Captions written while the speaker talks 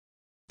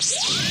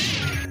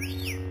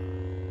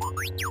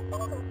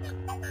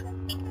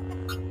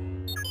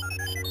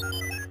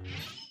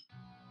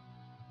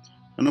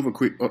Another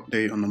quick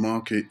update on the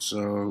market.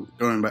 So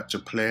going back to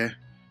Plair,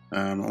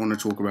 I want to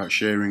talk about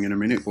sharing in a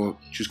minute, but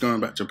just going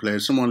back to Plair,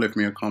 someone left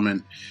me a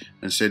comment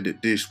and said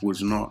that this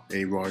was not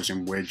a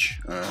rising wedge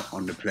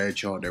on the Plair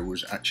chart. There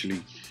was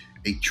actually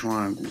a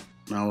triangle.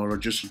 Now I'll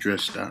just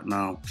address that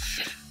now.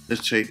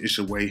 Let's take this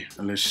away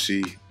and let's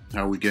see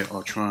how we get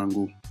our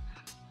triangle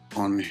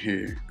on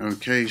here.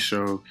 Okay,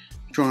 so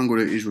the triangle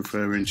that he's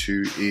referring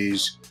to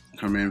is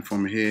coming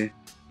from here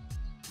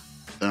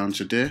down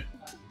to there,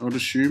 I would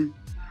assume,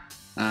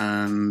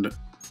 and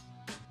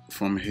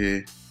from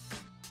here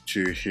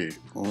to here.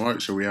 All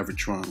right, so we have a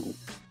triangle.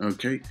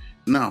 Okay,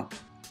 now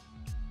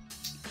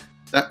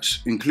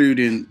that's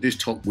including this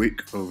top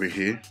wick over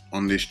here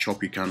on this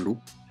choppy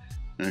candle.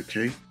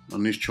 Okay,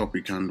 on this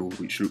choppy candle,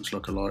 which looks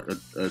like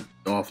a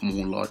Darth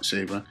Maul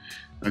lightsaber.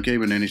 Okay,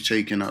 but then it's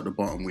taking out the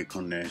bottom wick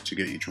on there to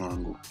get your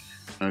triangle.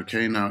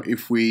 Okay, now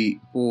if we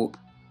brought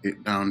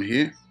it down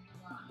here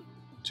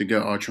to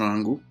get our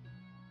triangle,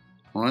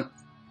 all right,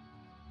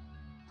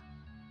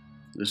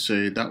 let's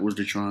say that was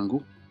the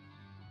triangle.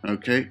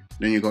 Okay,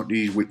 then you got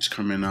these wicks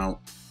coming out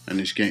and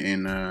it's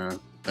getting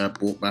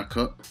brought back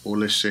up, or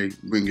let's say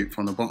bring it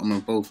from the bottom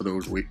of both of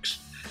those wicks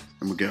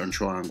and we get a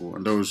triangle.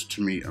 And those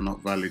to me are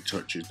not valid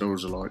touches.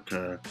 Those are like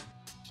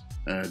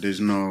there's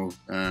no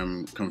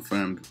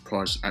confirmed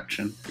price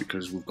action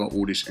because we've got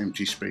all this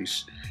empty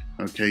space.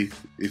 Okay,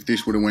 if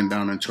this would have went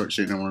down and touched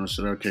it and I would have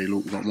said, okay,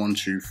 look, we've got 1,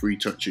 2, 3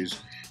 touches,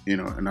 you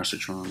know, and that's a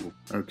triangle.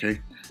 Okay,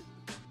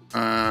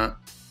 right,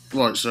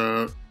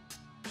 so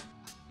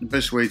the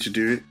best way to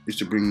do it is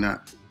to bring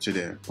that to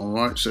there. All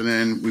right, so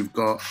then we've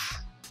got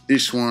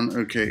this one.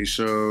 Okay,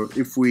 so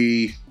if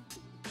we,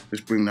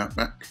 let's bring that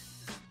back.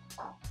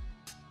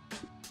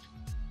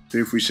 So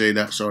if we say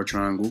that's our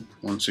triangle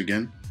once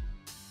again,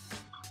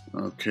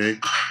 okay,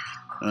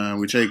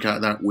 we take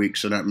out that wick,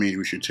 so that means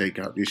we should take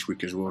out this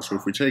wick as well. So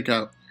if we take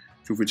out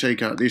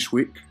this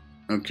wick,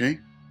 okay,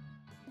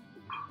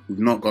 we've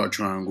not got a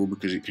triangle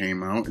because it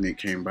came out and it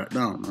came back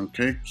down.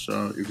 Okay,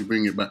 so if you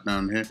bring it back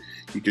down here,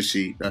 you can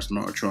see that's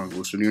not a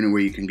triangle. So the only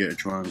way you can get a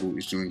triangle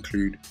is to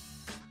include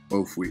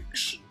both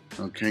wicks.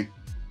 Okay,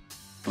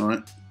 all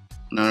right,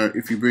 now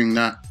if you bring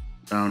that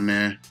down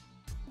there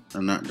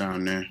and that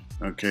down there,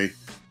 okay,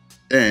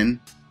 then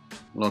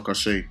like I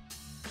say,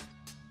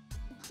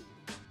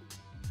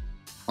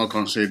 I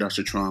can't say that's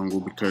a triangle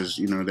because,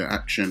 you know, the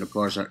action, the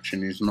price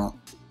action is not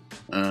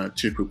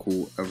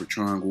typical of a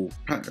triangle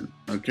pattern.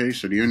 Okay,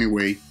 so the only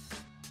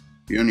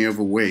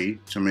other way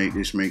to make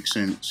this make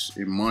sense,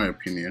 in my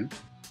opinion,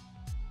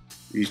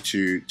 is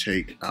to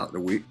take out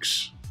the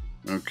wicks.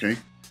 Okay,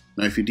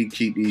 now if you did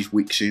keep these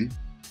wicks in,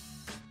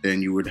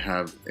 then you would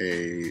have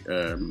a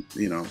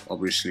you know,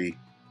 obviously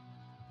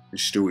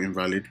it's still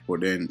invalid,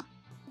 but then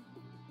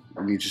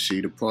you need to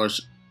see the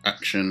price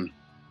action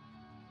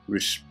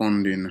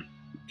responding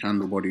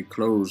candle body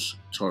close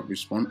type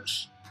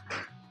response.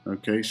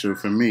 Okay, so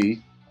for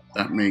me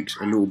that makes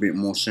a little bit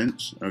more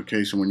sense.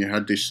 Okay, so when you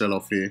had this sell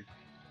off here,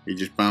 it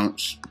just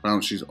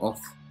bounces off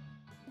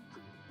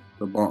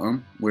the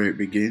bottom where it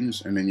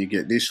begins, and then you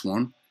get this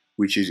one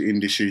which is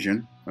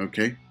indecision.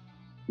 Okay,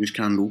 this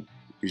candle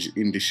is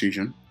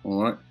indecision.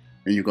 All right,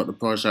 and you've got the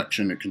price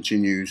action that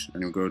continues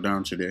and it'll go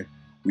down to there.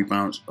 We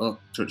bounce up,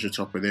 touch the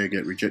top of there,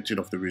 get rejected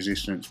off the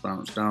resistance,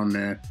 bounce down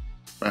there,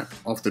 back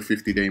off the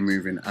 50-day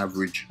moving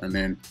average, and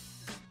then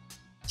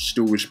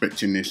still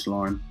respecting this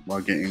line by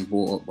getting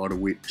brought up by the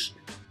wicks.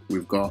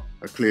 We've got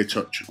a clear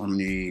touch on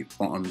the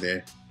bottom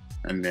there,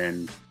 and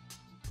then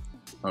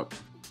up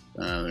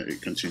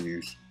it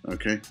continues.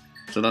 Okay,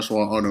 so that's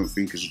why I don't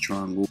think it's a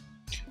triangle.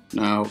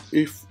 Now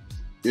if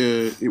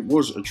it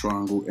was a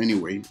triangle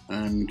anyway,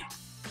 and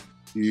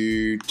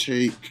you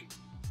take,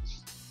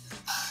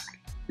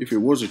 if it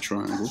was a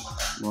triangle,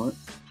 right,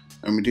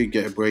 and we did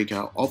get a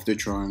breakout of the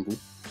triangle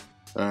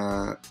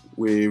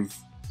with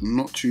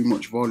not too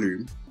much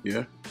volume,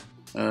 yeah,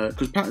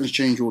 because patterns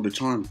change all the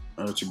time,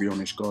 to be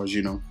honest, guys,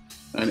 you know,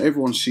 and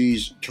everyone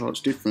sees charts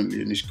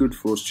differently, and it's good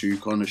for us to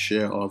kind of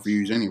share our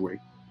views anyway.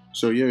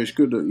 So yeah, it's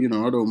good that, you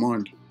know, I don't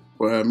mind.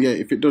 But yeah,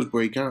 if it does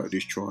break out of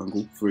this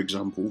triangle, for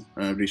example,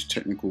 this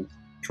technical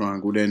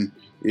triangle, then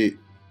it,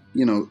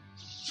 you know,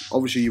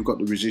 obviously you've got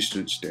the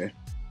resistance there,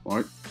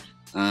 right?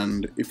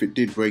 And if it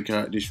did break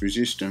out this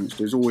resistance,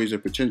 there's always a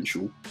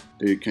potential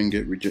that it can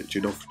get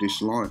rejected off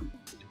this line.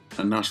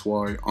 And that's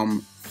why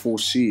I'm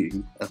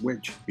foreseeing a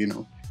wedge, you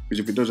know, because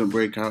if it doesn't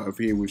break out of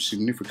here with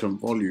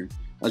significant volume,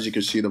 as you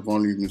can see, the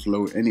volume is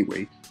low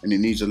anyway, and it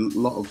needs a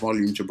lot of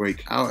volume to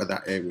break out of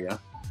that area.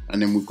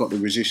 And then we've got the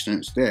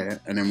resistance there,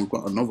 and then we've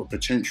got another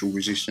potential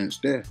resistance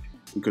there,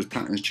 because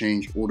patterns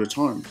change all the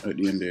time at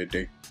the end of the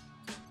day.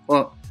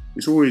 But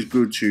it's always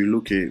good to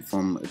look at it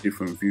from a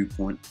different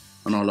viewpoint,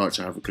 and I like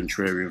to have a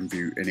contrarian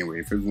view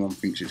anyway. If everyone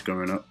thinks it's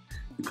going up,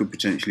 it could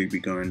potentially be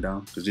going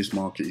down, because this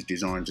market is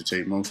designed to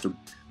take the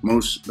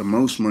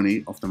most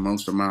money off the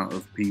most amount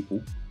of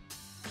people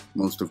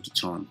most of the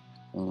time.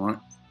 All right.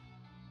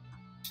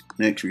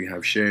 Next we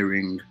have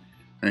sharing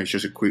and it's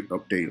just a quick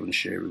update on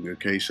sharing.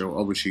 Okay, so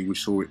obviously we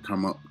saw it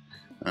come up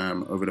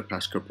over the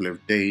past couple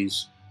of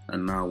days,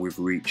 and now we've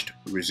reached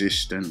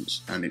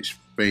resistance, and it's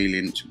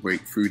failing to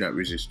break through that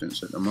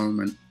resistance at the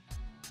moment,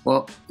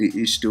 but it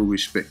is still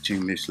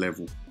respecting this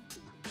level.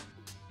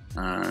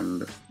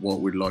 And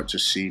what we'd like to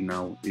see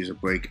now is a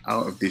break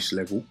out of this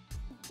level,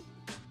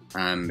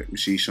 and we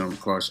see some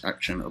price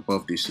action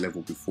above this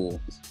level before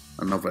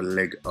another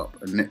leg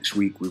up. And next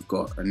week we've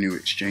got a new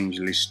exchange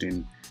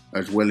listing,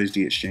 as well as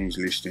the exchange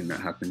listing that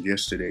happened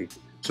yesterday,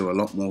 so a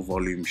lot more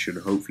volume should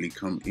hopefully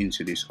come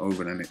into this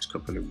over the next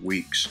couple of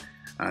weeks.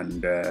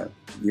 And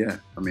yeah,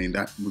 I mean,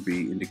 that would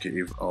be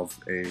indicative of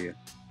a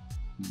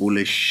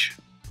bullish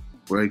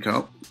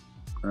breakout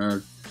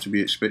to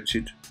be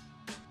expected.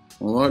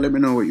 Alright, let me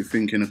know what you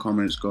think in the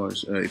comments,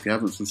 guys. If you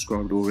haven't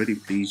subscribed already,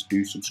 please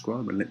do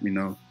subscribe and let me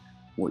know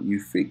what you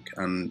think.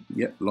 And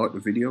yeah, like the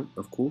video,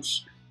 of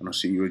course, and I'll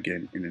see you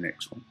again in the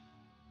next one.